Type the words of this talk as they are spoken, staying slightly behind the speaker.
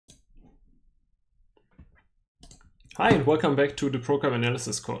Hi and welcome back to the program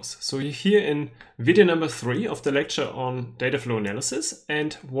analysis course. So you're here in video number 3 of the lecture on data flow analysis,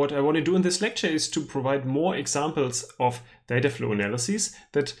 and what I want to do in this lecture is to provide more examples of data flow analyses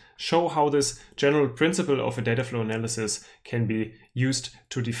that show how this general principle of a data flow analysis can be used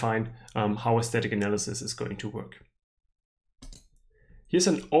to define how a static analysis is going to work. Here's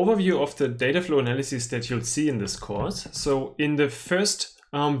an overview of the data flow analysis that you'll see in this course. So in the first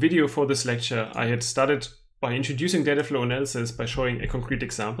video for this lecture, I had started by introducing data flow analysis by showing a concrete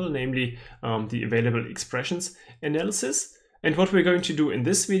example, namely the available expressions analysis. And what we're going to do in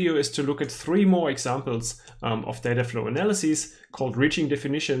this video is to look at 3 more examples of data flow analyses called reaching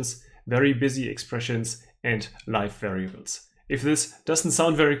definitions, very busy expressions, and live variables. If this doesn't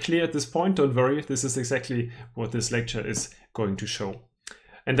sound very clear at this point, don't worry, this is exactly what this lecture is going to show.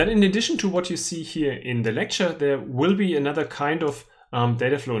 And then in addition to what you see here in the lecture, there will be another kind of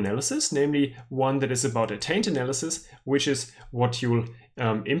data flow analysis, namely one that is about attained analysis, which is what you'll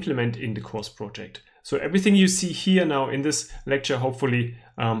implement in the course project. So everything you see here now in this lecture hopefully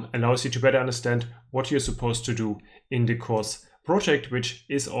allows you to better understand what you're supposed to do in the course project, which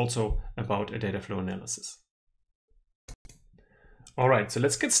is also about a data flow analysis. All right, so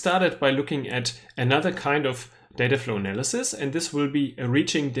let's get started by looking at another kind of data flow analysis, and this will be a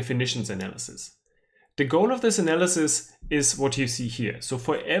reaching definitions analysis. The goal of this analysis is what you see here. So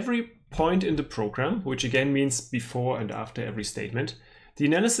for every point in the program, which again means before and after every statement, the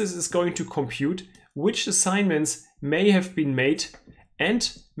analysis is going to compute which assignments may have been made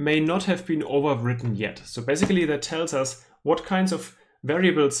and may not have been overwritten yet. So basically that tells us what kinds of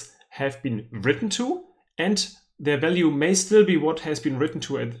variables have been written to, and their value may still be what has been written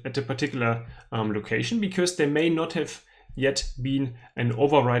to at a particular location, because there may not have yet been an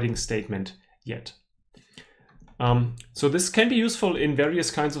overriding statement yet. So this can be useful in various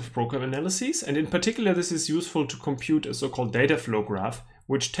kinds of program analyses, and in particular this is useful to compute a so-called data flow graph,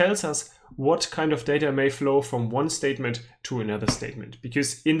 which tells us what kind of data may flow from one statement to another statement.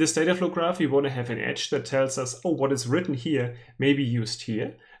 Because in this data flow graph we want to have an edge that tells us, oh, what is written here may be used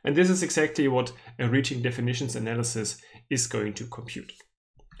here, and this is exactly what a reaching definitions analysis is going to compute.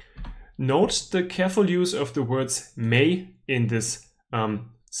 Note the careful use of the words may in this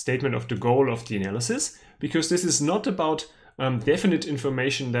statement of the goal of the analysis, because this is not about definite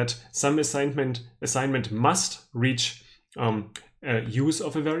information that some assignment must reach use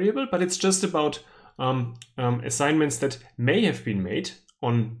of a variable, but it's just about assignments that may have been made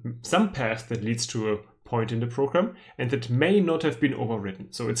on some path that leads to a point in the program and that may not have been overwritten.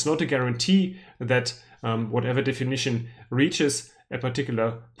 So it's not a guarantee that whatever definition reaches a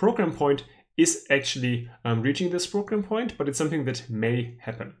particular program point is actually reaching this program point, but it's something that may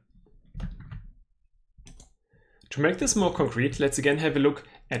happen. To make this more concrete, let's again have a look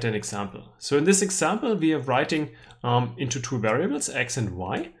at an example. So in this example, we are writing into 2 variables, x and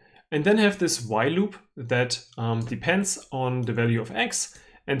y, and then have this while loop that depends on the value of x,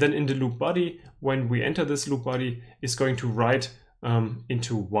 and then in the loop body, when we enter this loop body, is going to write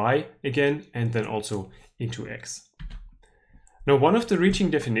into y again, and then also into x. Now, one of the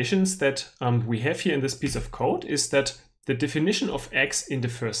reaching definitions that we have here in this piece of code is that the definition of x in the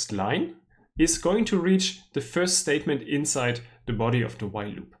first line is going to reach the first statement inside the body of the while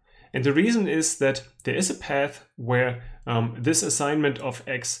loop. And the reason is that there is a path where this assignment of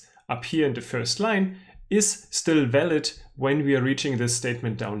x up here in the first line is still valid when we are reaching this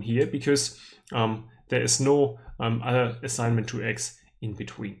statement down here, because there is no other assignment to x in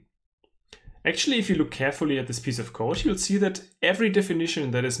between. Actually, if you look carefully at this piece of code, you'll see that every definition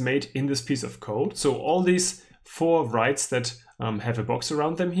that is made in this piece of code, so all these 4 writes that have a box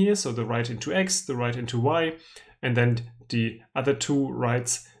around them here, so the write into x, the write into y, and then the other 2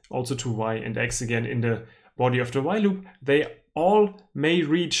 writes also to y and x again in the body of the while loop, they all may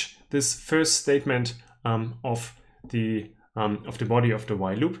reach this first statement of the body of the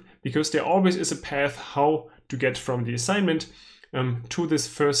while loop, because there always is a path how to get from the assignment to this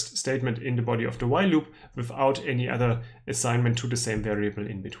first statement in the body of the while loop without any other assignment to the same variable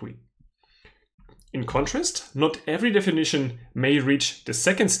in between. In contrast, not every definition may reach the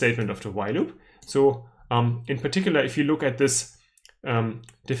second statement of the while loop. So in particular, if you look at this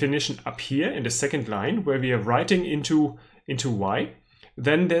definition up here in the second line where we are writing into y,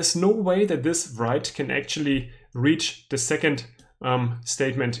 then there's no way that this write can actually reach the second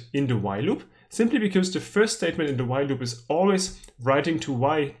statement in the while loop, simply because the first statement in the while loop is always writing to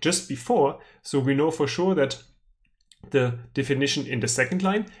y just before, so we know for sure that the definition in the second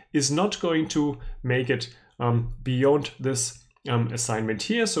line is not going to make it beyond this assignment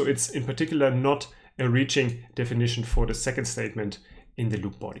here, so it's in particular not a reaching definition for the second statement in the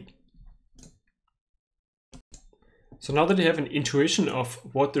loop body. So now that you have an intuition of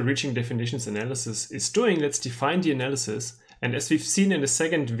what the reaching definitions analysis is doing, let's define the analysis. And as we've seen in the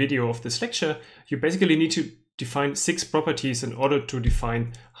second video of this lecture, you basically need to define 6 properties in order to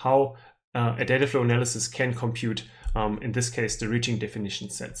define how a data flow analysis can compute, in this case, the reaching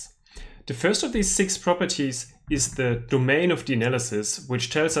definition sets. The first of these 6 properties is the domain of the analysis, which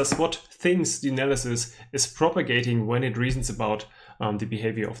tells us what things the analysis is propagating when it reasons about the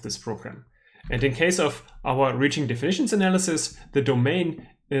behavior of this program. And in case of our reaching definitions analysis, the domain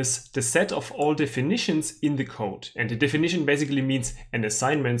is the set of all definitions in the code. And the definition basically means an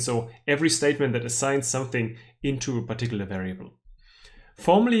assignment, so every statement that assigns something into a particular variable.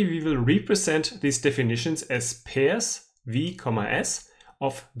 Formally, we will represent these definitions as pairs v, s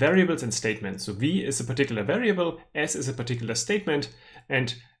of variables and statements. So v is a particular variable, s is a particular statement,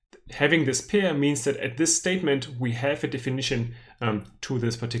 and having this pair means that at this statement we have a definition to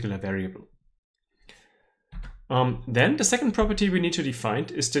this particular variable. Then the second property we need to define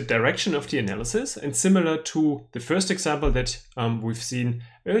is the direction of the analysis, and similar to the first example that we've seen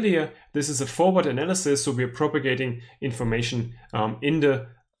earlier, this is a forward analysis, so we're propagating information in the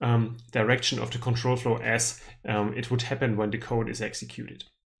direction of the control flow as it would happen when the code is executed.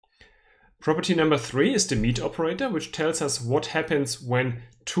 Property number 3 is the meet operator, which tells us what happens when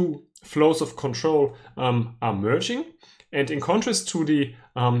 2 flows of control are merging. And in contrast to the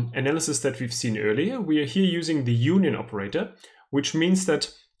analysis that we've seen earlier, we are here using the union operator, which means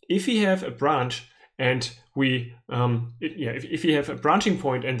that if we have a branch and if we have a branching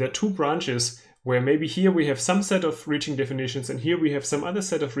point and there are 2 branches where maybe here we have some set of reaching definitions and here we have some other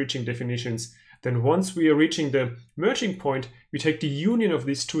set of reaching definitions, then once we are reaching the merging point, we take the union of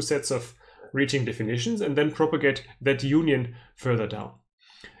these 2 sets of reaching definitions and then propagate that union further down.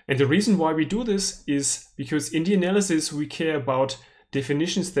 And the reason why we do this is because in the analysis we care about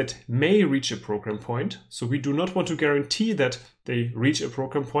definitions that may reach a program point. So we do not want to guarantee that they reach a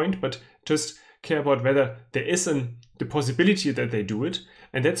program point, but just care about whether there is the possibility that they do it.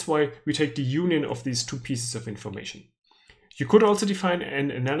 And that's why we take the union of these 2 pieces of information. You could also define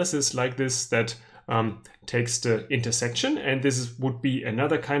an analysis like this that takes the intersection, and this would be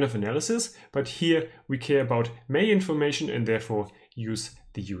another kind of analysis, but here we care about may information and therefore use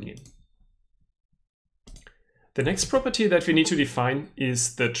the union. The next property that we need to define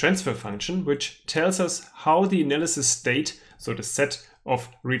is the transfer function, which tells us how the analysis state, so the set of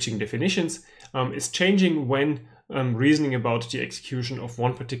reaching definitions, is changing when reasoning about the execution of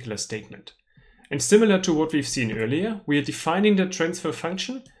one particular statement. And similar to what we've seen earlier, we are defining the transfer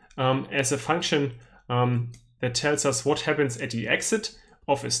function as a function that tells us what happens at the exit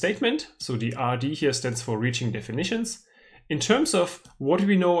of a statement. So the RD here stands for reaching definitions. In terms of what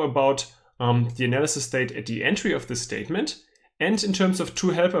we know about the analysis state at the entry of the statement, and in terms of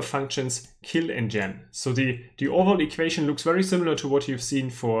 2 helper functions, kill and gen. So the overall equation looks very similar to what you've seen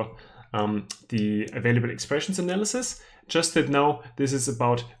for the available expressions analysis, just that now this is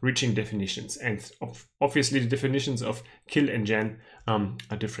about reaching definitions, and obviously the definitions of kill and gen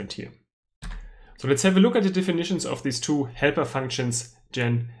are different here. So let's have a look at the definitions of these 2 helper functions,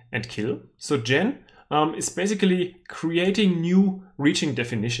 gen and kill. So gen is basically creating new reaching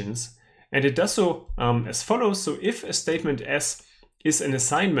definitions, and it does so as follows. So if a statement S is an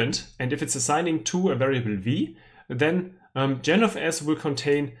assignment, and if it's assigning to a variable v, then gen of S will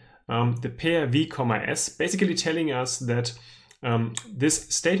contain the pair v, s, basically telling us that this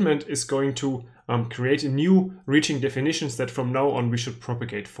statement is going to create a new reaching definitions that from now on we should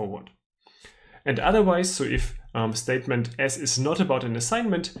propagate forward. And otherwise, so if statement S is not about an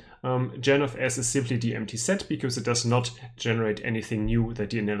assignment, gen of S is simply the empty set because it does not generate anything new that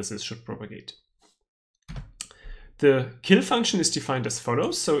the analysis should propagate. The kill function is defined as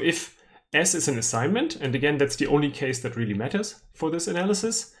follows. So if S is an assignment, and again, that's the only case that really matters for this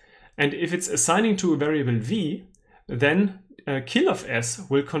analysis, and if it's assigning to a variable v, then kill of S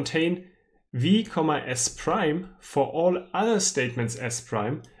will contain v, s prime for all other statements S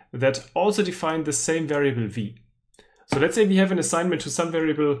prime that also define the same variable v. So let's say we have an assignment to some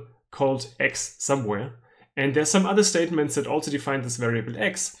variable called x somewhere, and there's some other statements that also define this variable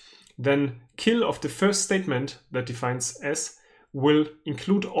x, then kill of the first statement that defines s will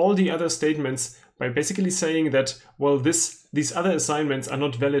include all the other statements by basically saying that, well, these other assignments are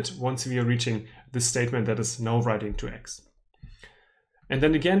not valid once we are reaching this statement that is now writing to x. And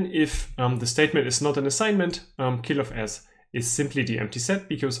then again, if the statement is not an assignment, kill of s is simply the empty set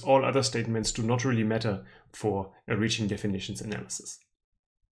because all other statements do not really matter for a reaching definitions analysis.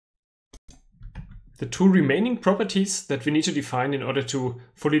 The 2 remaining properties that we need to define in order to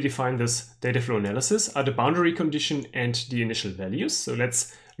fully define this data flow analysis are the boundary condition and the initial values. So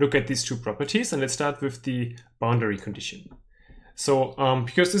let's look at these two properties, and let's start with the boundary condition. So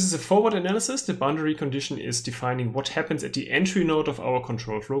because this is a forward analysis, the boundary condition is defining what happens at the entry node of our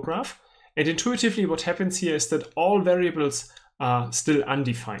control flow graph. And intuitively what happens here is that all variables are still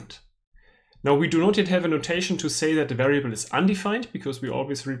undefined. Now we do not yet have a notation to say that the variable is undefined, because we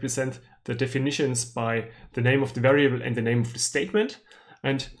always represent the definitions by the name of the variable and the name of the statement.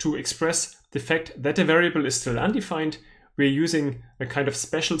 And to express the fact that the variable is still undefined, we're using a kind of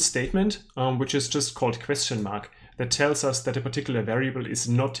special statement, which is just called question mark, that tells us that a particular variable is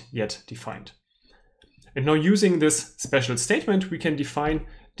not yet defined. And now using this special statement, we can define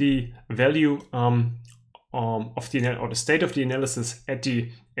the value of the state of the analysis at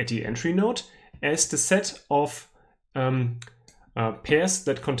the entry node as the set of pairs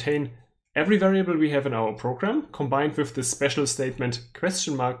that contain every variable we have in our program, combined with the special statement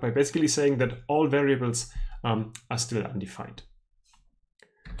question mark, by basically saying that all variables are still undefined.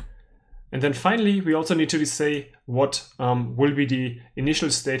 And then finally, we also need to say what will be the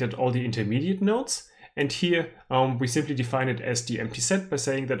initial state at all the intermediate nodes. And here we simply define it as the empty set by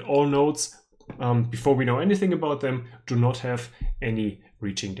saying that all nodes, before we know anything about them, do not have any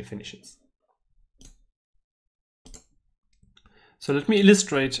reaching definitions. So let me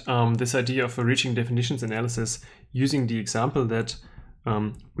illustrate this idea of a reaching definitions analysis using the example that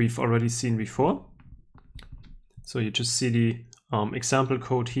we've already seen before. So you just see the example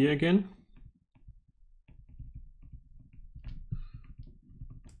code here again.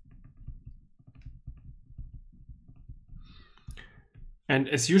 And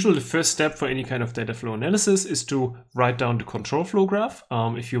as usual, the first step for any kind of data flow analysis is to write down the control flow graph.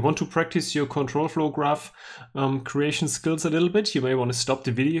 If you want to practice your control flow graph creation skills a little bit, you may want to stop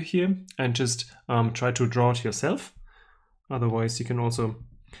the video here and just try to draw it yourself. Otherwise, you can also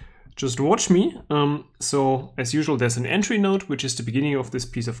just watch me. So as usual, there's an entry node, which is the beginning of this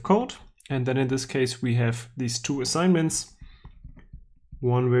piece of code. And then in this case, we have these two assignments.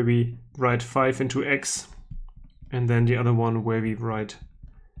 One where we write 5 into x, and then the other one where we write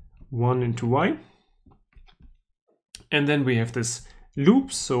 1 into y. And then we have this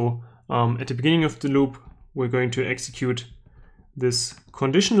loop. So at the beginning of the loop, we're going to execute this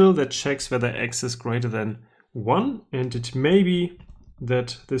conditional that checks whether x is greater than 1. And it may be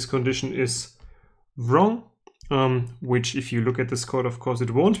that this condition is wrong, which if you look at this code, of course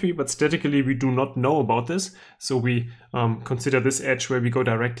it won't be, but statically we do not know about this. So we consider this edge where we go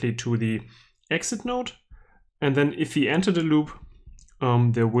directly to the exit node. And then if we enter the loop,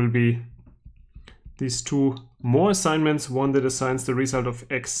 there will be these two more assignments, one that assigns the result of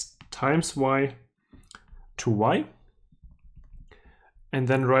x times y to y. And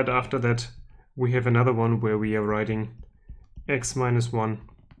then right after that, we have another one where we are writing x minus 1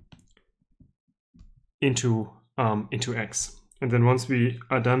 into x. And then once we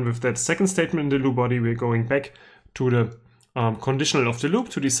are done with that second statement in the loop body, we're going back to the conditional of the loop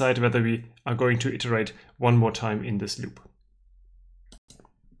to decide whether we are going to iterate one more time in this loop.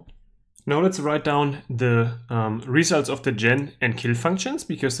 Now let's write down the results of the gen and kill functions,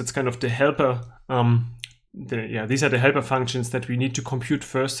 because that's kind of the helper. These are the helper functions that we need to compute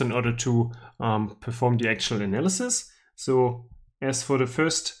first in order to perform the actual analysis. So as for the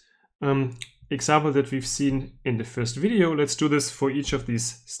first example that we've seen in the first video, let's do this for each of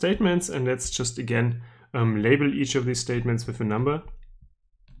these statements, and let's just again label each of these statements with a number.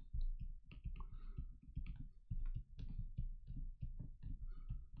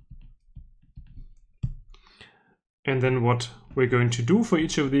 And then what we're going to do for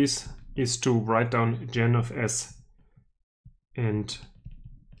each of these is to write down gen of s and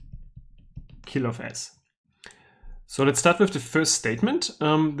kill of s. So let's start with the first statement.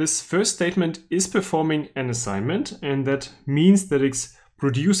 This first statement is performing an assignment, and that means that it's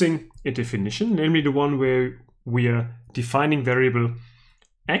producing a definition, namely the one where we are defining variable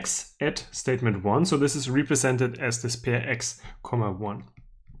x at statement 1. So this is represented as this pair x, 1.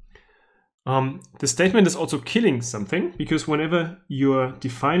 The statement is also killing something, because whenever you're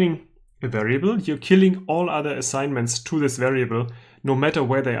defining a variable, you're killing all other assignments to this variable, no matter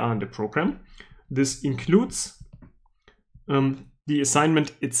where they are in the program. This includes the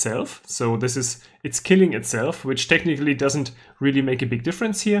assignment itself. So it's killing itself, which technically doesn't really make a big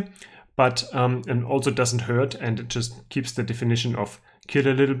difference here, but and also doesn't hurt, and it just keeps the definition of kill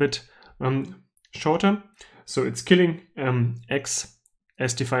a little bit shorter. So it's killing x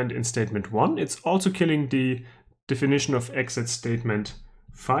as defined in statement 1. It's also killing the definition of x at statement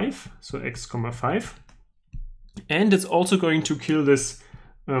 5, so x, 5. And it's also going to kill this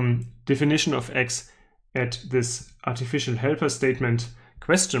definition of x at this artificial helper statement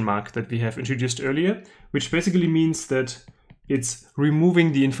question mark that we have introduced earlier, which basically means that it's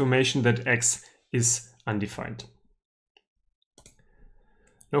removing the information that x is undefined.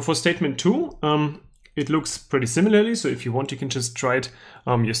 Now for statement 2, it looks pretty similarly. So if you want, you can just try it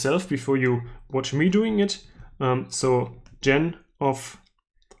yourself before you watch me doing it. So gen of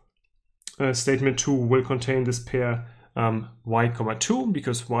statement 2 will contain this pair y, 2,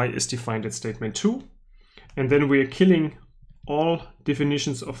 because y is defined at statement 2. And then we are killing all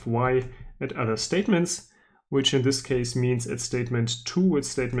definitions of y at other statements, which in this case means at statement 2, at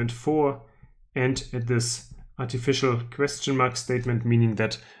statement 4, and at this artificial question mark statement, meaning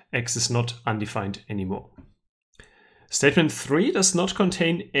that x is not undefined anymore. Statement 3 does not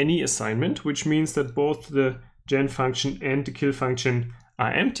contain any assignment, which means that both the gen function and the kill function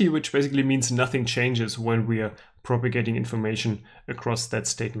are empty, which basically means nothing changes when we are propagating information across that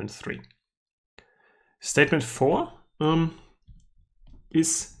statement 3. Statement 4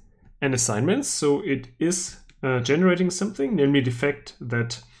 is an assignment, so it is generating something, namely the fact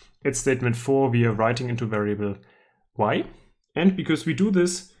that at statement 4 we are writing into variable y, and because we do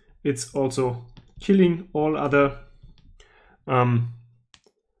this, it's also killing all other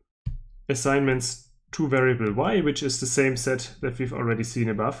assignments to variable y, which is the same set that we've already seen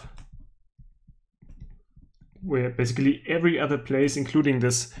above, where basically every other place, including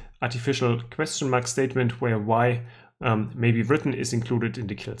this artificial question mark statement where y may be written, is included in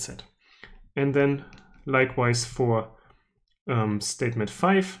the kill set. And then likewise for statement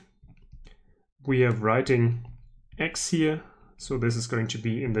 5, we are writing x here, so this is going to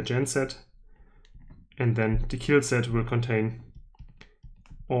be in the gen set, and then the kill set will contain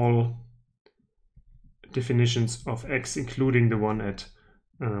all definitions of x, including the one at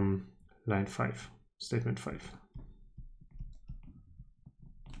line 5, statement 5.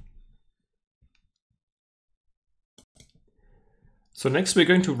 So next we're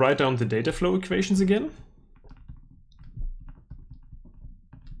going to write down the data flow equations again.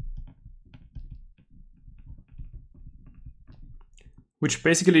 Which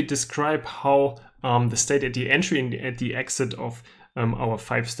basically describe how the state at the entry and at the exit of our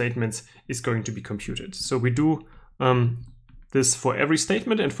 5 statements is going to be computed. So we do this for every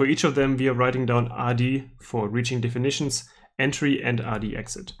statement, and for each of them we are writing down RD for reaching definitions, entry, and RD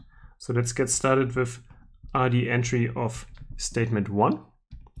exit. So let's get started with RD entry of statement 1.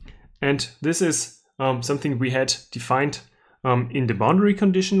 And this is something we had defined in the boundary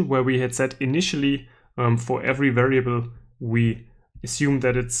condition, where we had said initially for every variable we assume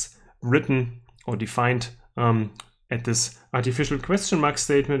that it's written or defined at this artificial question mark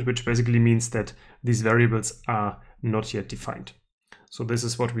statement, which basically means that these variables are not yet defined. So this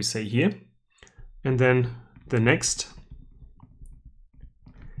is what we say here. And then the next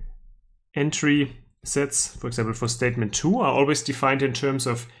entry sets, for example, for statement 2, are always defined in terms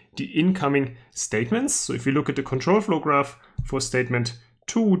of the incoming statements. So if you look at the control flow graph for statement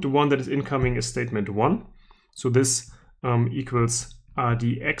 2, the one that is incoming is statement 1. So this equals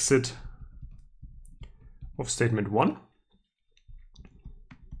RD exit of statement 1.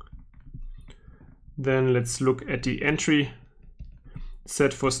 Then let's look at the entry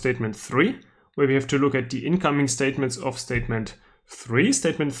set for statement 3, where we have to look at the incoming statements of statement 3.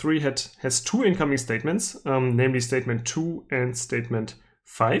 Statement 3 has 2 incoming statements, namely statement 2 and statement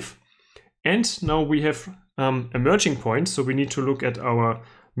 5. And now we have a merging point, so we need to look at our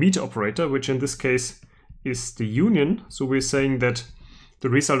meet operator, which in this case is the union. So we're saying that the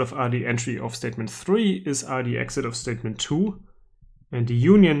result of RD entry of statement 3 is RD exit of statement 2, and the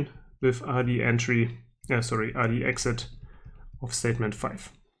union with RD exit of statement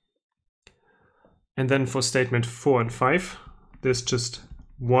 5. And then for statement 4 and 5, there's just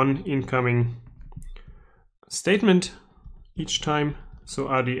one incoming statement each time. So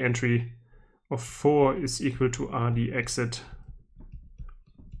RD entry of 4 is equal to RD exit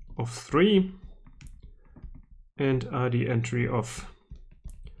of 3, and RD entry of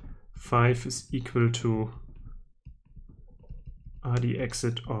 5 is equal to RD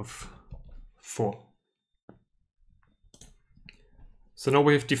exit of 4. So now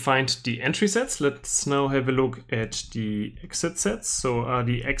we have defined the entry sets. Let's now have a look at the exit sets. So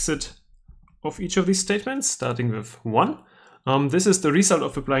RD exit of each of these statements, starting with 1. This is the result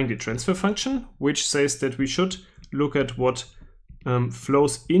of applying the transfer function, which says that we should look at what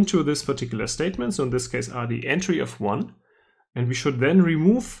flows into this particular statement. So in this case, RD entry of 1. And we should then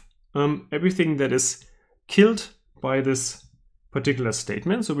remove everything that is killed by this particular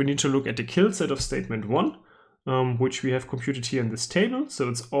statement. So we need to look at the kill set of statement 1, which we have computed here in this table. So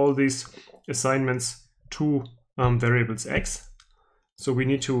it's all these assignments to variables x. So we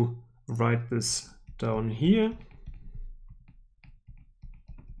need to write this down here.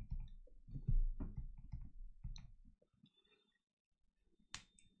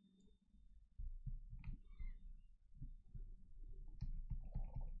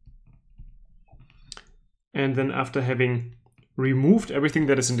 And then after having removed everything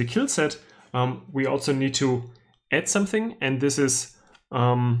that is in the kill set, we also need to add something, and this is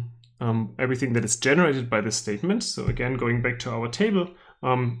everything that is generated by this statement. So again, going back to our table,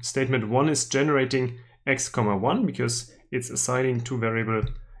 statement 1 is generating x, 1 because it's assigning to variable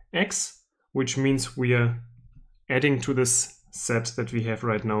x, which means we are adding to this set that we have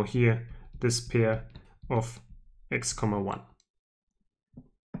right now here, this pair of x, 1.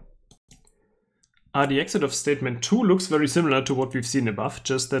 The exit of statement 2 looks very similar to what we've seen above,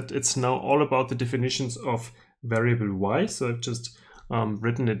 just that it's now all about the definitions of variable y. So I've just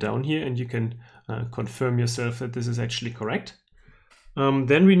written it down here, and you can confirm yourself that this is actually correct.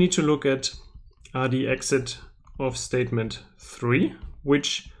 Then we need to look at the exit of statement 3,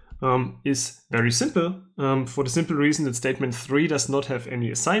 which is very simple, for the simple reason that statement 3 does not have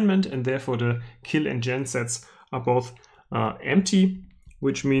any assignment, and therefore the kill and gen sets are both empty,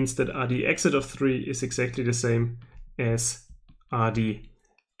 which means that the exit of 3 is exactly the same as the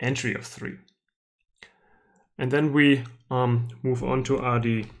entry of 3. And then we move on to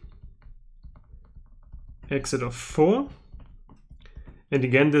the exit of 4. And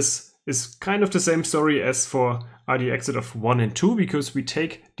again, this is kind of the same story as for the exit of 1 and 2, because we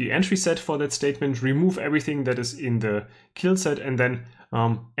take the entry set for that statement, remove everything that is in the kill set, and then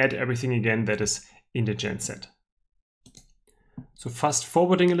add everything again that is in the gen set. So fast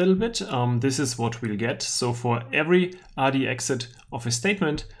forwarding a little bit, this is what we'll get. So for every RD exit of a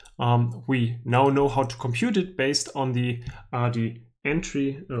statement, we now know how to compute it based on the RD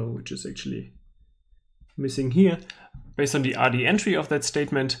entry, which is actually missing here, based on the RD entry of that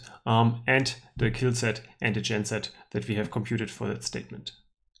statement and the kill set and the gen set that we have computed for that statement.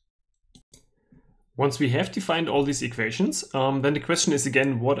 Once we have defined all these equations, then the question is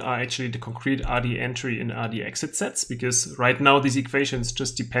again, what are actually the concrete RD entry and RD exit sets? Because right now these equations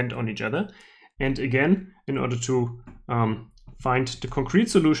just depend on each other. And again, in order to find the concrete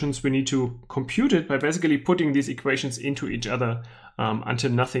solutions, we need to compute it by basically putting these equations into each other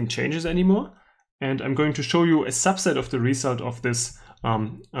until nothing changes anymore. And I'm going to show you a subset of the result of this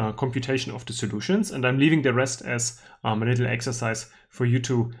computation of the solutions, and I'm leaving the rest as a little exercise for you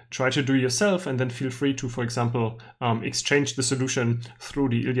to try to do yourself, and then feel free to, for example, exchange the solution through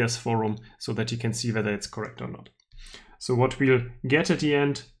the Ilias forum so that you can see whether it's correct or not. So what we'll get at the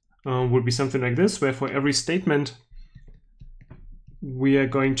end will be something like this, where for every statement we are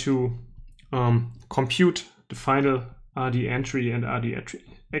going to compute the final RD entry and RD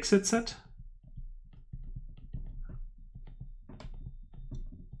exit set.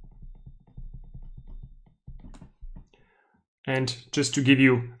 And just to give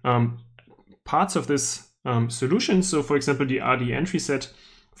you parts of this solution, so for example, the RD entry set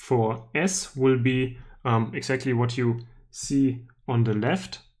for S will be exactly what you see on the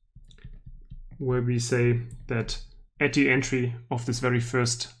left, where we say that at the entry of this very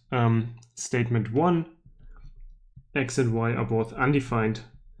first statement 1, X and Y are both undefined.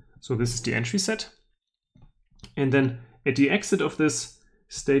 So this is the entry set. And then at the exit of this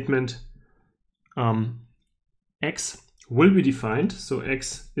statement, X will be defined. So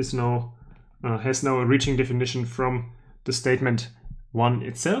X is now has now a reaching definition from the statement 1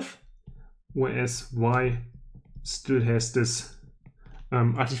 itself, whereas Y still has this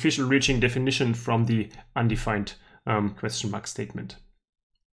artificial reaching definition from the undefined question mark statement.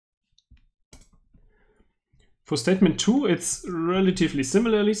 For statement 2, it's relatively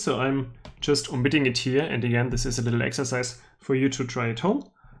similarly, so I'm just omitting it here. And again, this is a little exercise for you to try at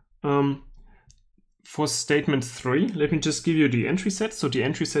home. For statement 3, let me just give you the entry set. So the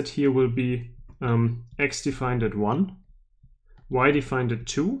entry set here will be X defined at 1, Y defined at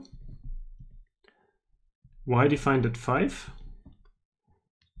 2, Y defined at 5,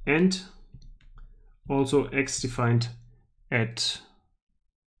 and also X defined at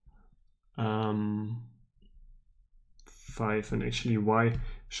 5, and actually Y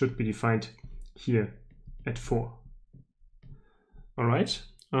should be defined here at 4. All right.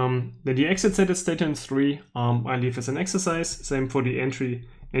 Then the exit set is statement 3. I leave as an exercise. Same for the entry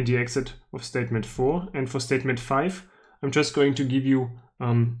and the exit of statement 4. And for statement 5, I'm just going to give you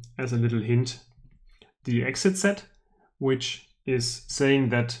as a little hint the exit set, which is saying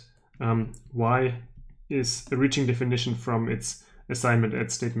that Y is a reaching definition from its assignment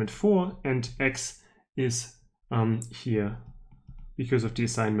at statement 4, and X is here because of the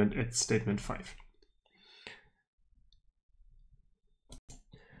assignment at statement 5.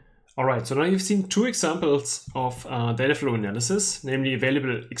 All right, so now you've seen two examples of data flow analysis, namely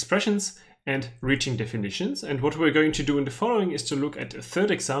available expressions and reaching definitions. And what we're going to do in the following is to look at a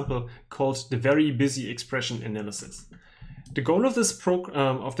third example called the very busy expression analysis. The goal of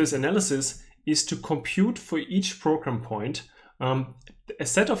this analysis is to compute for each program point a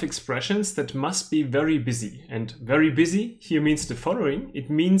set of expressions that must be very busy. And very busy here means the following. It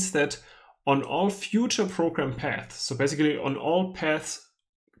means that on all future program paths, so basically on all paths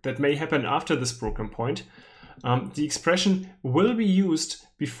that may happen after this program point, the expression will be used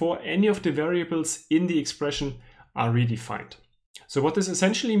before any of the variables in the expression are redefined. So what this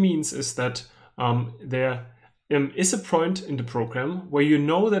essentially means is that there is a point in the program where you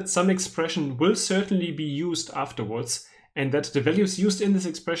know that some expression will certainly be used afterwards, and that the values used in this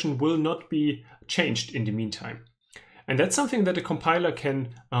expression will not be changed in the meantime. And that's something that a compiler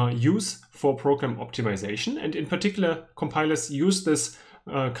can use for program optimization. And in particular, compilers use this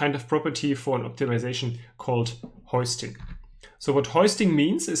kind of property for an optimization called hoisting. So what hoisting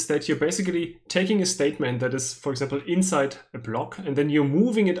means is that you're basically taking a statement that is, for example, inside a block, and then you're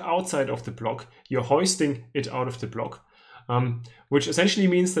moving it outside of the block. You're hoisting it out of the block. Which essentially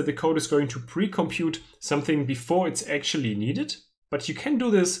means that the code is going to pre-compute something before it's actually needed. But you can do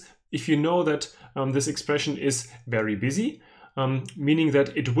this if you know that this expression is very busy, meaning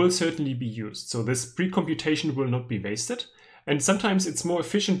that it will certainly be used. So this pre-computation will not be wasted. And sometimes it's more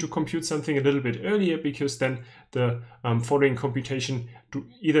efficient to compute something a little bit earlier, because then the following computation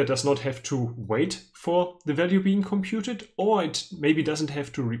either does not have to wait for the value being computed, or it maybe doesn't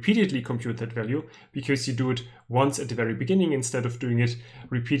have to repeatedly compute that value, because you do it once at the very beginning instead of doing it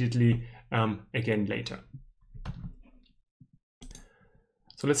repeatedly again later.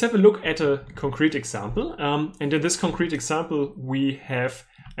 So let's have a look at a concrete example. And in this concrete example, we have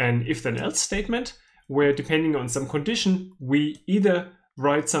an if-then-else statement, where depending on some condition, we either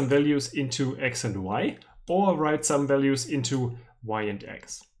write some values into x and y, or write some values into y and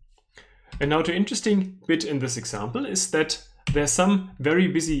x. And now the interesting bit in this example is that there are some very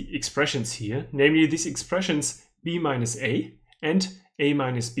busy expressions here, namely these expressions b minus a and a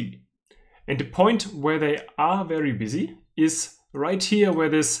minus b. And the point where they are very busy is right here where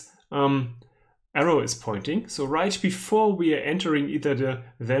this arrow is pointing. So right before we are entering either the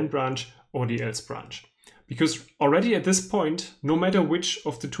then branch or the else branch. Because already at this point, no matter which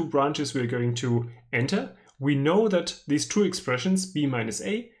of the two branches we're going to enter, we know that these two expressions, b minus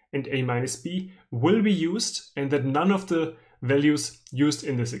a and a minus b, will be used, and that none of the values used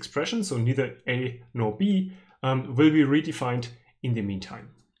in this expression, so neither a nor b, will be redefined in the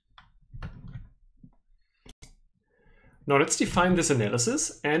meantime. Now let's define this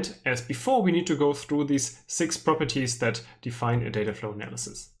analysis, and as before, we need to go through these 6 properties that define a data flow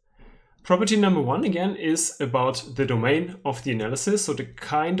analysis. Property number 1 again is about the domain of the analysis, so the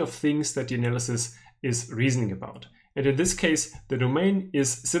kind of things that the analysis is reasoning about. And in this case, the domain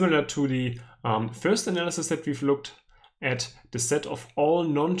is similar to the first analysis that we've looked at, the set of all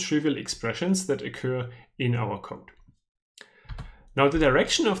non-trivial expressions that occur in our code. Now the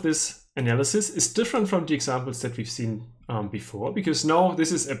direction of this analysis is different from the examples that we've seen before, because now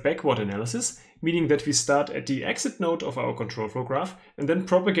this is a backward analysis, meaning that we start at the exit node of our control flow graph and then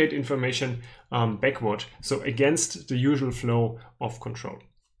propagate information backward, so against the usual flow of control.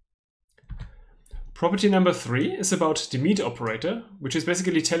 Property number 3 is about the meet operator, which is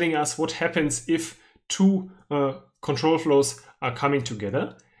basically telling us what happens if two control flows are coming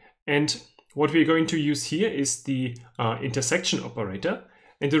together. And what we're going to use here is the intersection operator.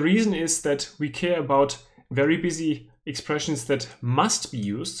 And the reason is that we care about very busy expressions that must be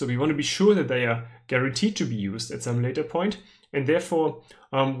used. So we want to be sure that they are guaranteed to be used at some later point. And therefore,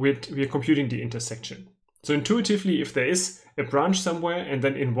 we're computing the intersection. So intuitively, if there is a branch somewhere, and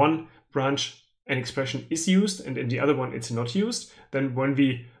then in one branch an expression is used and in the other one it's not used, then when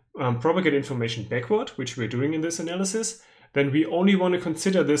we propagate information backward, which we're doing in this analysis, then we only want to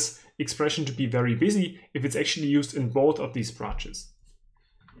consider this expression to be very busy if it's actually used in both of these branches.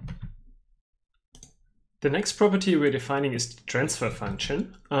 The next property we're defining is the transfer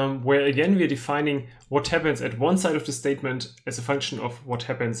function, where again we're defining what happens at one side of the statement as a function of what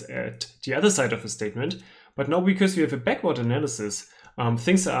happens at the other side of the statement. But now, because we have a backward analysis,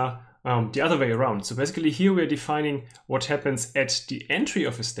 things are the other way around. So basically here we're defining what happens at the entry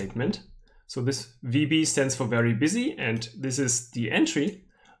of a statement. So this VB stands for very busy, and this is the entry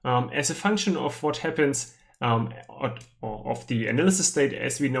as a function of what happens of the analysis state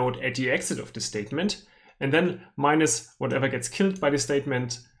as we know it at the exit of the statement, and then minus whatever gets killed by the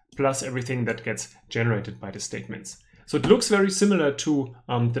statement plus everything that gets generated by the statements. So it looks very similar to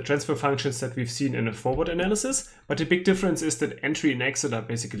the transfer functions that we've seen in a forward analysis, but the big difference is that entry and exit are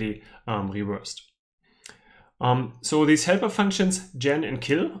basically reversed. So these helper functions, gen and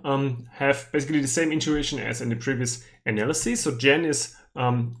kill, have basically the same intuition as in the previous analysis. So gen is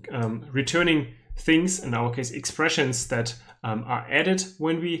returning things, in our case expressions, that are added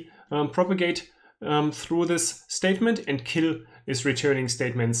when we propagate through this statement, and kill is returning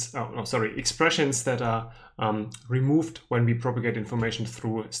expressions that are removed when we propagate information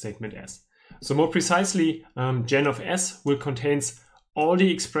through statement S. So more precisely, gen of S will contains all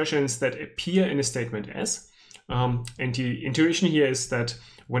the expressions that appear in a statement S. And the intuition here is that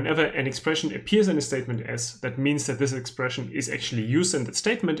whenever an expression appears in a statement S, that means that this expression is actually used in that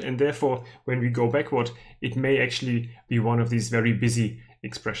statement, and therefore when we go backward, it may actually be one of these very busy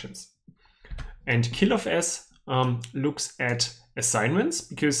expressions. And kill of S looks at assignments,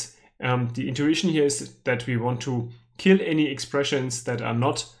 because the intuition here is that we want to kill any expressions that are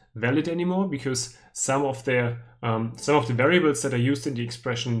not valid anymore, because some of the variables that are used in the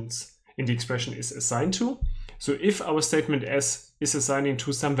expression is assigned to. So if our statement S is assigning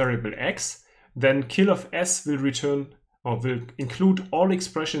to some variable X, then kill of S will return or will include all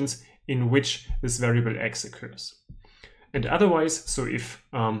expressions in which this variable X occurs. And otherwise, so if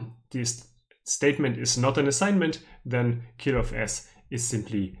this statement is not an assignment, then kill of S is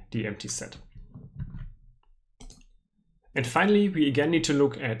simply the empty set. And finally, we again need to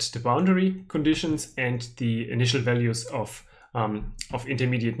look at the boundary conditions and the initial values of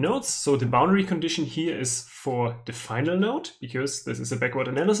intermediate nodes. So the boundary condition here is for the final node, because this is a backward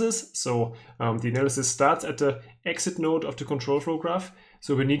analysis. So the analysis starts at the exit node of the control flow graph.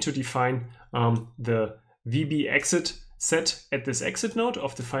 So we need to define the VB exit set at this exit node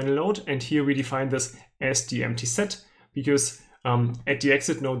of the final node. And here we define this as the empty set, because at the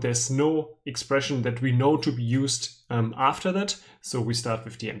exit node, there's no expression that we know to be used after that. So we start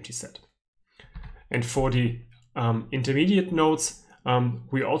with the empty set. And for the intermediate nodes,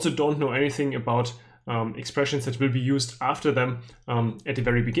 we also don't know anything about expressions that will be used after them at the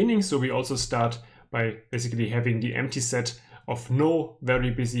very beginning. So we also start by basically having the empty set of no very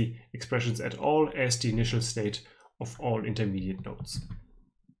busy expressions at all as the initial state of all intermediate nodes.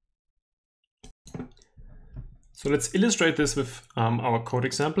 So let's illustrate this with our code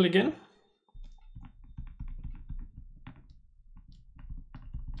example again.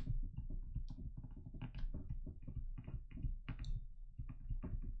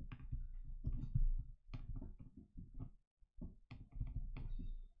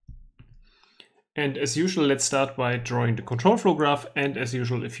 And as usual, let's start by drawing the control flow graph. And as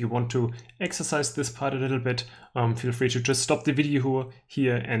usual, if you want to exercise this part a little bit, feel free to just stop the video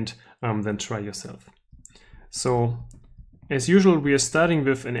here and then try yourself. So as usual, we are starting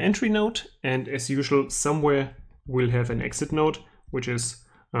with an entry node, and as usual, somewhere we'll have an exit node, which is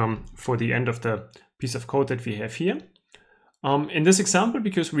for the end of the piece of code that we have here. In this example,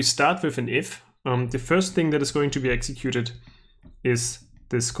 because we start with an if, the first thing that is going to be executed is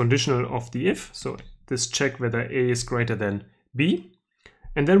this conditional of the if, so this check whether A is greater than B.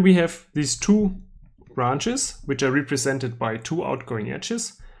 And then we have these two branches, which are represented by two outgoing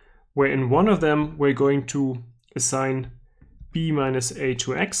edges, where in one of them we're going to assign B minus A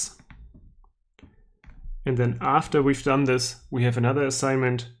to X. And then after we've done this, we have another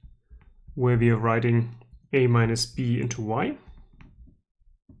assignment where we are writing A minus B into Y.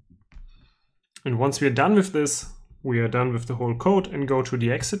 And once we are done with this, we are done with the whole code and go to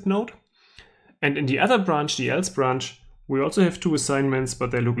the exit node. And in the other branch, the else branch, we also have two assignments, but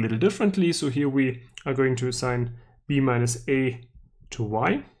they look a little differently. So here we are going to assign B minus A to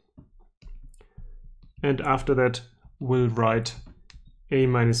Y. And after that, we'll write A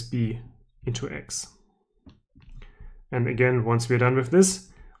minus B into X. And again, once we're done with this,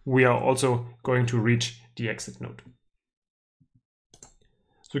 we are also going to reach the exit node.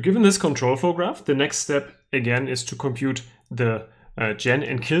 So given this control flow graph, the next step again is to compute the gen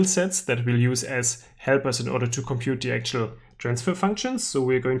and kill sets that we'll use as helpers in order to compute the actual transfer functions. So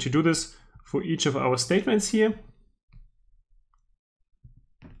we're going to do this for each of our statements here,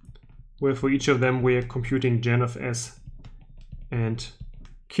 where for each of them we're computing gen of S and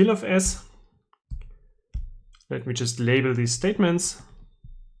kill of S. Let me just label these statements.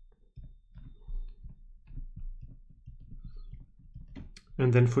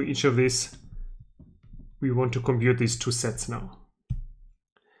 And then for each of these, we want to compute these two sets now.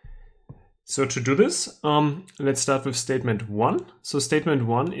 So to do this, let's start with statement 1. So statement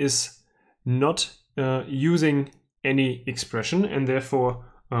 1 is not using any expression, and therefore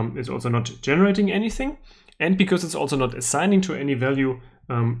is also not generating anything. And because it's also not assigning to any value,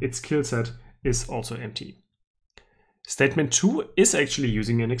 its kill set is also empty. Statement 2 is actually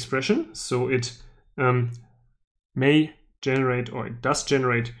using an expression, so it may generate, or it does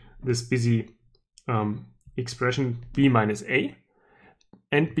generate, this busy expression B minus A.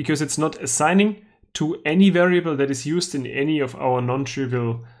 And because it's not assigning to any variable that is used in any of our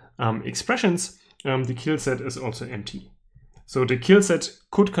non-trivial expressions, the kill set is also empty. So the kill set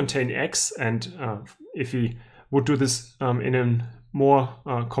could contain X, and if we would do this in a more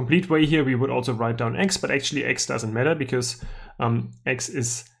complete way here, we would also write down X, but actually X doesn't matter because X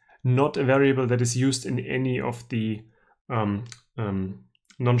is not a variable that is used in any of the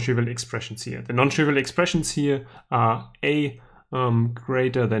non-trivial expressions here. The non-trivial expressions here are A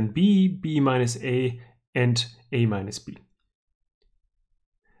greater than B, B minus A, and A minus B.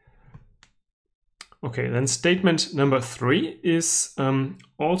 Okay, then statement number 3 is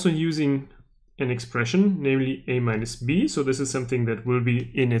also using an expression, namely A minus B. So this is something that will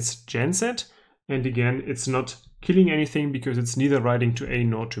be in its gen set. And again, it's not killing anything because it's neither writing to A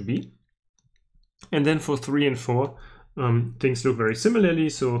nor to B. And then for 3 and 4, things look very similarly.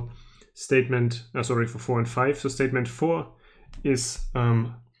 So for 4 and 5. So statement 4 is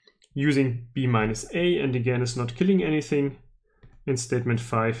using B minus A, and again, is not killing anything. And statement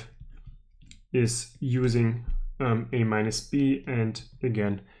 5 is using A minus B, and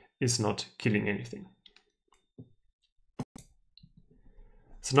again, is not killing anything.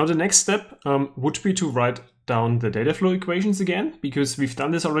 So now the next step would be to write down the data flow equations again, because we've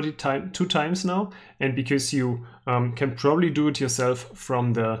done this already 2 times now, and because you can probably do it yourself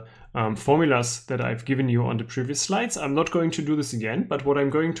from the formulas that I've given you on the previous slides. I'm not going to do this again, but what I'm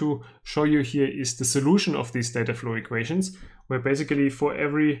going to show you here is the solution of these data flow equations, where basically for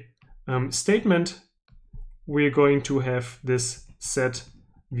every statement we're going to have this set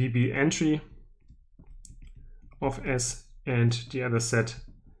VB entry of S and the other set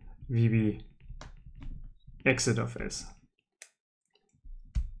VB exit of S.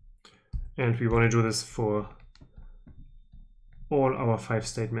 And we want to do this for all our 5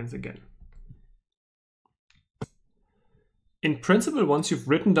 statements again. In principle, once you've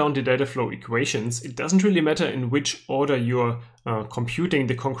written down the data flow equations, it doesn't really matter in which order you're computing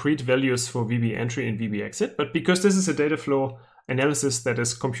the concrete values for VB entry and VB exit, but because this is a data flow analysis that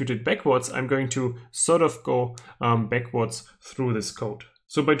is computed backwards, I'm going to sort of go backwards through this code.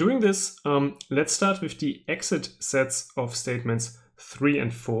 So by doing this, let's start with the exit sets of statements 3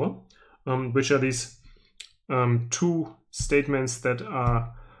 and 4, which are these 2 statements that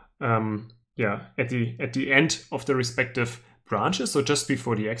are at the end of the respective branches, so just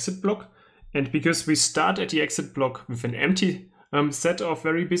before the exit block. And because we start at the exit block with an empty set of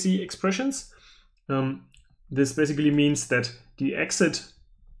very busy expressions, this basically means that the exit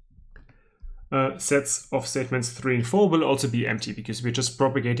sets of statements 3 and 4 will also be empty, because we're just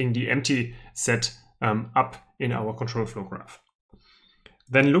propagating the empty set up in our control flow graph.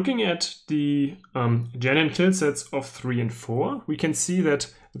 Then looking at the gen and kill sets of 3 and 4, we can see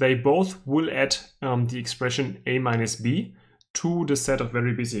that they both will add the expression A minus B to the set of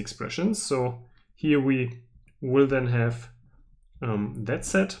very busy expressions. So here we will then have that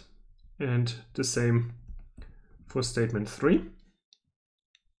set, and the same for statement 3.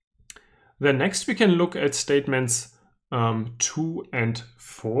 Then next we can look at statements 2 and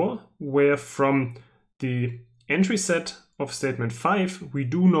 4, where from the entry set of statement 5, we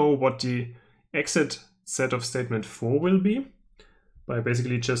do know what the exit set of statement 4 will be by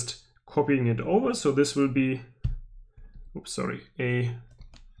basically just copying it over. So this will be, A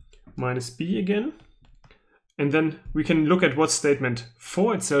minus B again. And then we can look at what statement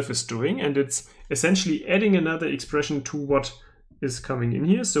 4 itself is doing, and it's essentially adding another expression to what is coming in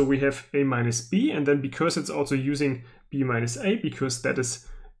here. So we have A minus B, and then because it's also using B minus A, because that is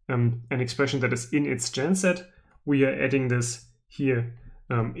an expression that is in its gen set, we are adding this here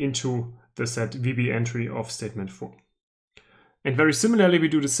into the set VB entry of statement 4. And very similarly, we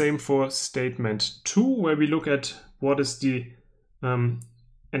do the same for statement 2, where we look at what is the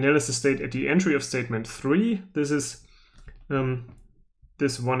analysis state at the entry of statement 3. This is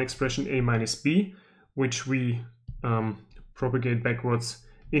this one expression A minus B, which we propagate backwards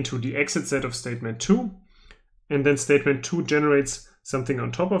into the exit set of statement 2. And then statement 2 generates something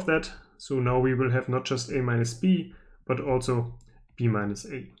on top of that. So now we will have not just A minus B, but also B minus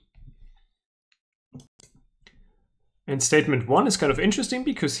A. And statement 1 is kind of interesting,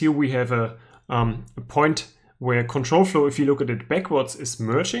 because here we have a point where control flow, if you look at it backwards, is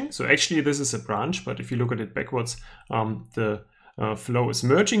merging. So actually this is a branch, but if you look at it backwards, the flow is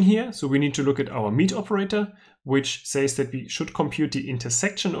merging here. So we need to look at our meet operator, which says that we should compute the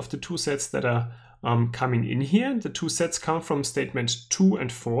intersection of the 2 sets that are coming in here. The 2 sets come from statement 2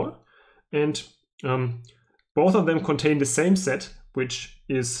 and 4. And both of them contain the same set, which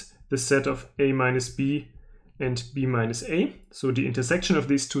is the set of A minus B and B minus A. So the intersection of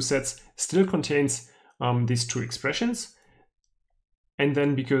these 2 sets still contains these 2 expressions. And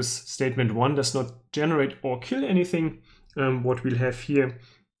then because statement 1 does not generate or kill anything, what we'll have here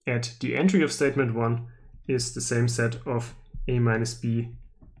at the entry of statement 1 is the same set of a minus b,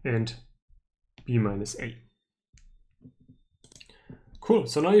 and b minus a. Cool,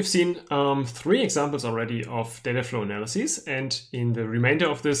 so now you've seen 3 examples already of data flow analysis, and in the remainder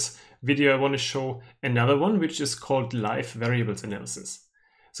of this video I want to show another one, which is called live variables analysis.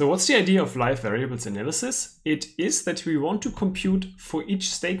 So what's the idea of live variables analysis? It is that we want to compute for each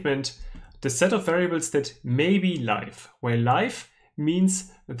statement the set of variables that may be live, where live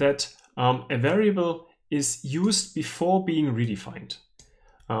means that a variable is used before being redefined.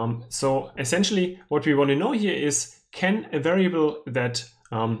 So essentially what we want to know here is, can a variable that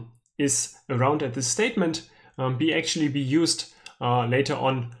is around at this statement actually be used later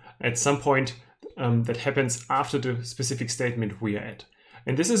on at some point that happens after the specific statement we are at.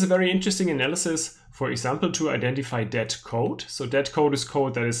 And this is a very interesting analysis, for example, to identify dead code. So dead code is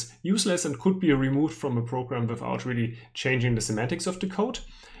code that is useless and could be removed from a program without really changing the semantics of the code.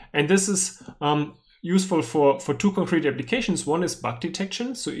 And this is useful for 2 concrete applications. One is bug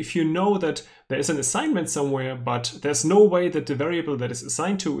detection. So if you know that there is an assignment somewhere, but there's no way that the variable that is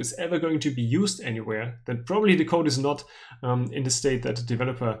assigned to is ever going to be used anywhere, then probably the code is not in the state that the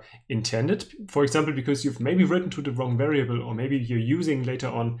developer intended. For example, because you've maybe written to the wrong variable, or maybe you're using later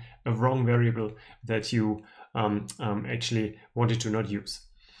on a wrong variable that you actually wanted to not use.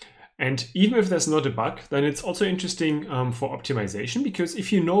 And even if there's not a bug, then it's also interesting for optimization, because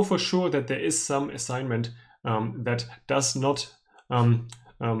if you know for sure that there is some assignment that does not,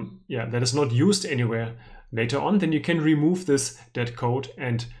 that is not used anywhere later on, then you can remove this dead code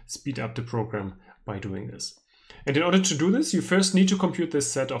and speed up the program by doing this. And in order to do this, you first need to compute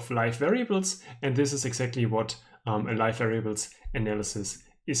this set of live variables, and this is exactly what a live variables analysis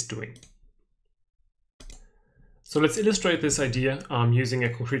is doing. So let's illustrate this idea using a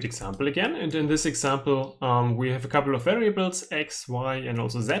concrete example again. And in this example, we have a couple of variables, x, y, and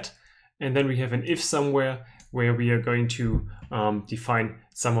also z. And then we have an if somewhere where we are going to define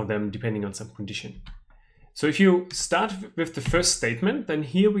some of them depending on some condition. So if you start with the first statement, then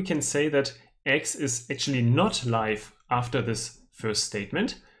here we can say that x is actually not live after this first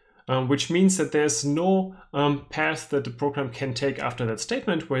statement, which means that there's no path that the program can take after that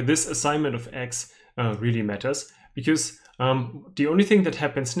statement where this assignment of x really matters. Because the only thing that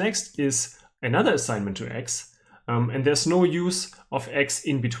happens next is another assignment to x, and there's no use of x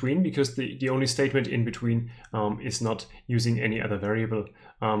in between, because the only statement in between is not using any other variable,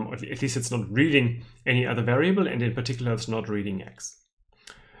 or at least it's not reading any other variable, and in particular it's not reading x.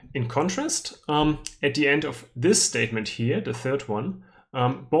 In contrast, at the end of this statement here, the third one,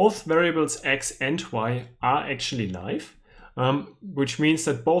 both variables x and y are actually live, which means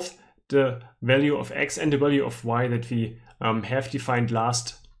that both the value of x and the value of y that we have defined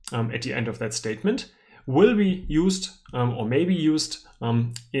last at the end of that statement will be used or may be used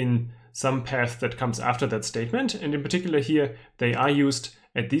in some path that comes after that statement. And in particular here, they are used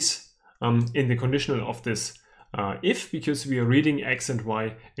at this in the conditional of this if, because we are reading x and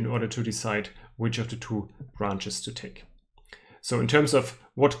y in order to decide which of the 2 branches to take. So in terms of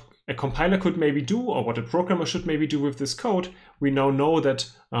what a compiler could maybe do, or what a programmer should maybe do with this code, we now know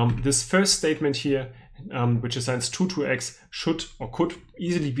that this first statement here, which assigns 2 to x, should or could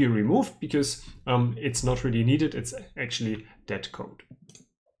easily be removed, because it's not really needed. It's actually dead code.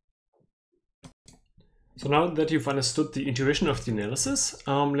 So now that you've understood the intuition of the analysis,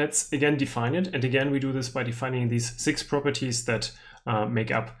 let's again define it. And again, we do this by defining these 6 properties that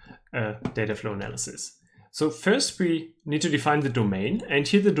make up a data flow analysis. So first we need to define the domain, and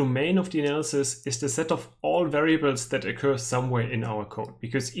here the domain of the analysis is the set of all variables that occur somewhere in our code,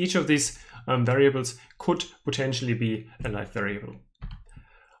 because each of these variables could potentially be a live variable.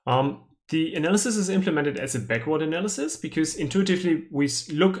 The analysis is implemented as a backward analysis, because intuitively we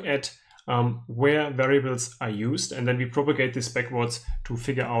look at where variables are used, and then we propagate this backwards to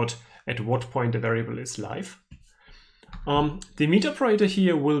figure out at what point a variable is live. The meet operator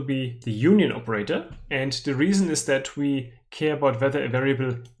here will be the union operator, and the reason is that we care about whether a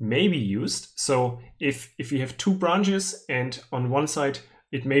variable may be used. So if we have 2 branches and on one side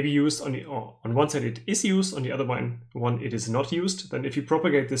it may be used, on one side it is used, on the other one it is not used, then if you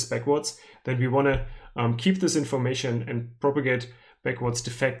propagate this backwards, then we want to keep this information and propagate backwards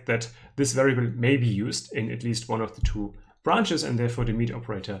the fact that this variable may be used in at least one of the 2 branches, and therefore the meet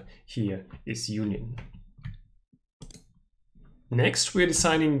operator here is union. Next, we're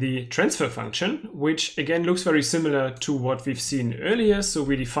designing the transfer function, which again looks very similar to what we've seen earlier. So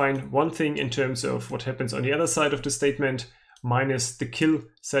we define one thing in terms of what happens on the other side of the statement minus the kill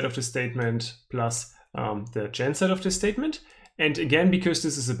side of the statement plus the gen side of the statement. And again, because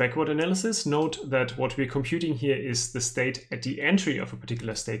this is a backward analysis, note that what we're computing here is the state at the entry of a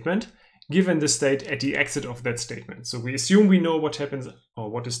particular statement. given the state at the exit of that statement. So we assume we know what happens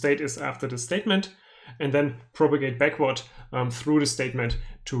or what the state is after the statement, and then propagate backward through the statement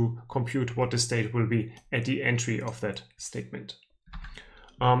to compute what the state will be at the entry of that statement.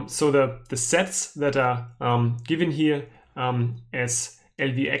 So the sets that are given here as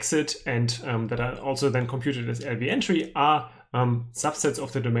LV exit and that are also then computed as LV entry are subsets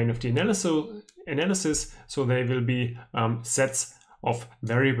of the domain of the analysis. So they will be sets of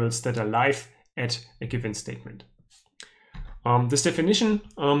variables that are live at a given statement. This definition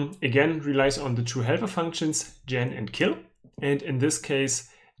again relies on the two helper functions gen and kill, and in this case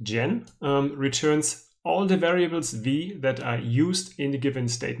gen returns all the variables v that are used in the given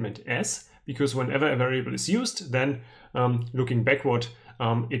statement s, because whenever a variable is used, then looking backward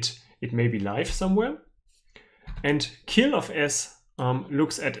it may be live somewhere. And kill of s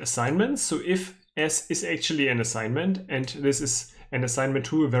looks at assignments. So if s is actually an assignment and this is an assignment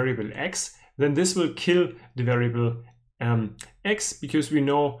to a variable x, then this will kill the variable x, because we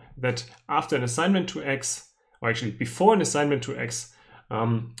know that after an assignment to x, or actually before an assignment to x,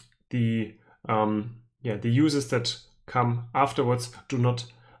 the uses that come afterwards do not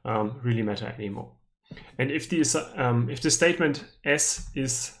really matter anymore. And if the statement s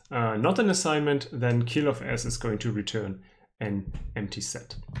is not an assignment, then kill of s is going to return an empty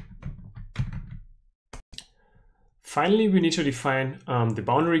set. Finally, we need to define the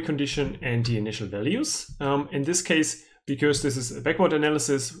boundary condition and the initial values. In this case, because this is a backward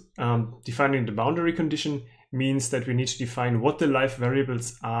analysis, defining the boundary condition means that we need to define what the live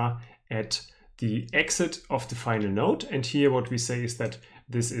variables are at the exit of the final node. And here what we say is that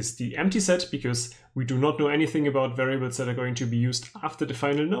this is the empty set, because we do not know anything about variables that are going to be used after the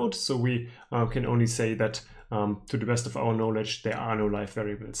final node. So we can only say that to the best of our knowledge, there are no live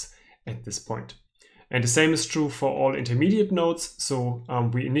variables at this point. And the same is true for all intermediate nodes. So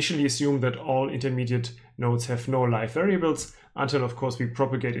we initially assume that all intermediate nodes have no live variables until, of course, we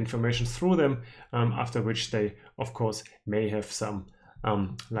propagate information through them, after which they, of course, may have some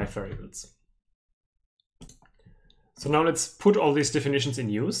live variables. So now let's put all these definitions in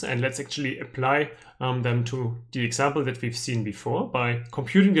use, and let's actually apply them to the example that we've seen before by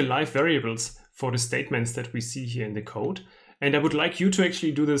computing the live variables for the statements that we see here in the code. And I would like you to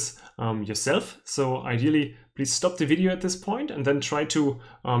actually do this yourself. So ideally, please stop the video at this point and then try to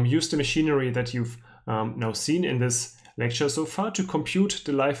use the machinery that you've now seen in this lecture so far to compute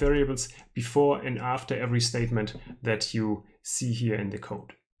the live variables before and after every statement that you see here in the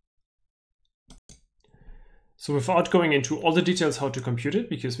code. So without going into all the details how to compute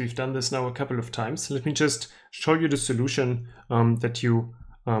it, because we've done this now a couple of times, let me just show you the solution that you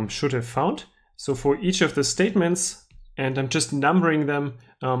should have found. So for each of the statements, and I'm just numbering them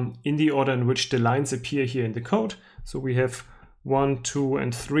in the order in which the lines appear here in the code. So we have 1, 2,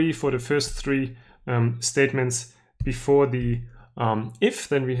 and 3 for the first three statements before the if.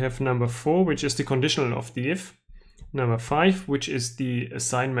 Then we have number 4, which is the conditional of the if. Number 5, which is the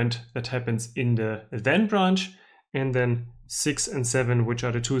assignment that happens in the then branch. And then 6 and 7, which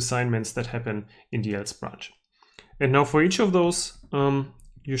are the two assignments that happen in the else branch. And now for each of those,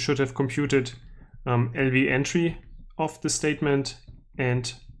 you should have computed LV entry of the statement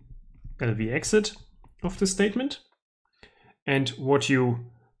and LV exit of the statement. And what you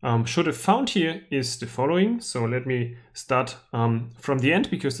should have found here is the following. So let me start from the end,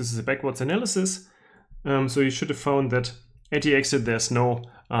 because this is a backwards analysis. So you should have found that at the exit there's no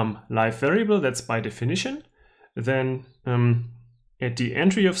live variable, that's by definition. Then at the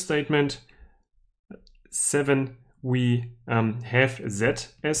entry of statement 7, we have z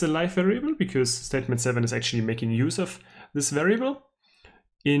as a live variable, because statement 7 is actually making use of this variable.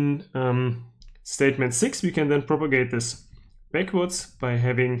 In statement 6, we can then propagate this backwards by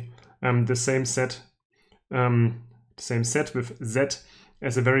having the same set with z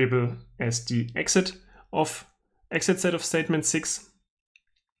as a variable as the exit set of statement 6.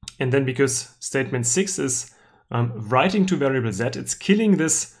 And then because statement 6 is writing to variable z, it's killing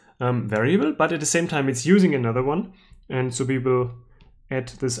this variable, but at the same time it's using another one. And so we will add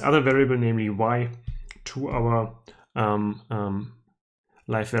this other variable, namely y, to our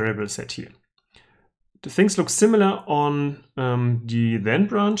live variable set here. The things look similar on the then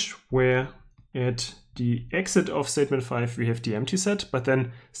branch, where at the exit of statement 5 we have the empty set, but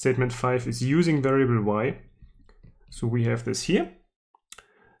then statement 5 is using variable y. So we have this here.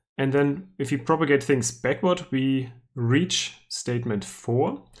 And then if we propagate things backward, we reach statement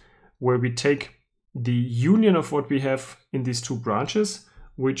 4, where we take the union of what we have in these two branches,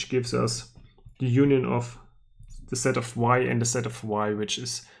 which gives us the union of the set of y and the set of y, which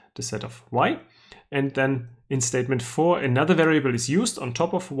is the set of y. And then in statement 4, another variable is used on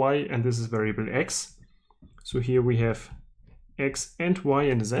top of y, and this is variable x. So here we have x and y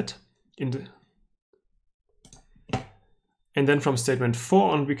and z. And then from statement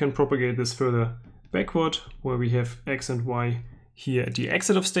 4 on, we can propagate this further backward, where we have x and y here at the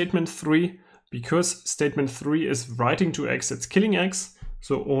exit of statement 3. Because statement 3 is writing to x, it's killing x,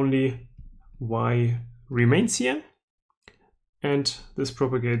 so only y remains here. And this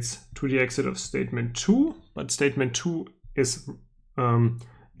propagates to the exit of statement 2, but statement 2 is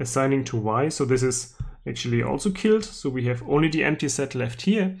assigning to y, so this is actually also killed. So we have only the empty set left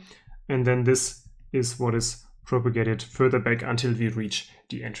here, and then this is what is propagated further back until we reach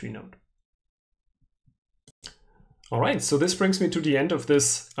the entry node. All right, so this brings me to the end of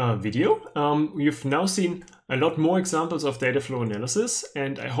this video. You've now seen a lot more examples of data flow analysis,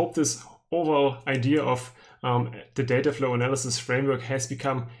 and I hope this overall idea of the data flow analysis framework has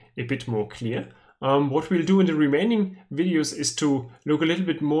become a bit more clear. What we'll do in the remaining videos is to look a little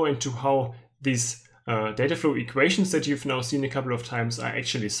bit more into how these data flow equations that you've now seen a couple of times are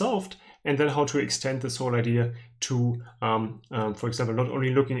actually solved, and then how to extend this whole idea to, for example, not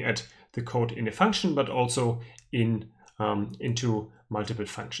only looking at the code in a function, but also into multiple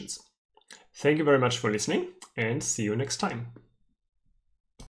functions. Thank you very much for listening, and see you next time.